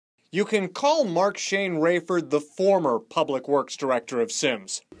You can call Mark Shane Rayford the former Public Works Director of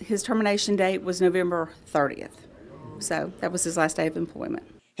Semmes. His termination date was November 30th, so that was his last day of employment.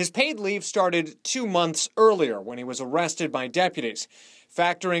 His paid leave started 2 months earlier when he was arrested by deputies.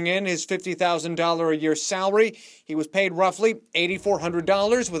 Factoring in his $50,000 a year salary, he was paid roughly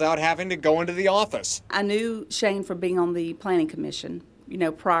 $8,400 without having to go into the office. I knew Shane from being on the Planning Commission,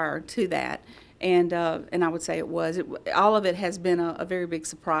 prior to that. And I would say all of it has been a very big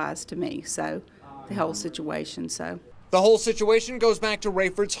surprise to me, so the whole situation. The whole situation goes back to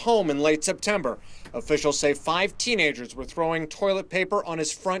Rayford's home in late September. Officials say 5 teenagers were throwing toilet paper on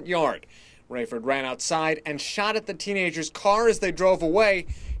his front yard. Rayford ran outside and shot at the teenagers' car as they drove away.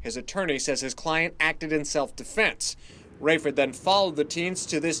 His attorney says his client acted in self-defense. Rayford then followed the teens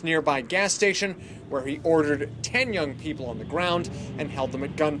to this nearby gas station where he ordered 10 young people on the ground and held them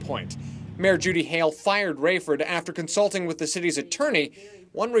at gunpoint. Mayor Judy Hale fired Rayford after consulting with the city's attorney.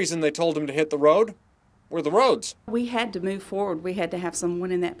 One reason they told him to hit the road were the roads. We had to move forward. We had to have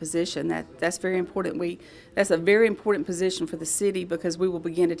someone in that position. That's very important. That's a very important position for the city because we will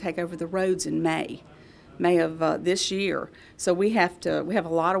begin to take over the roads in May of this year. So we have a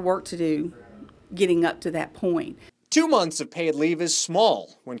lot of work to do getting up to that point. 2 months of paid leave is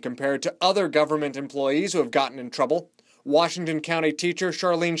small when compared to other government employees who have gotten in trouble. Washington County teacher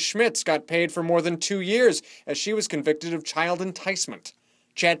Charlene Schmitz got paid for more than 2 years as she was convicted of child enticement.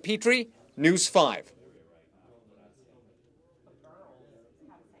 Chad Petrie, News 5.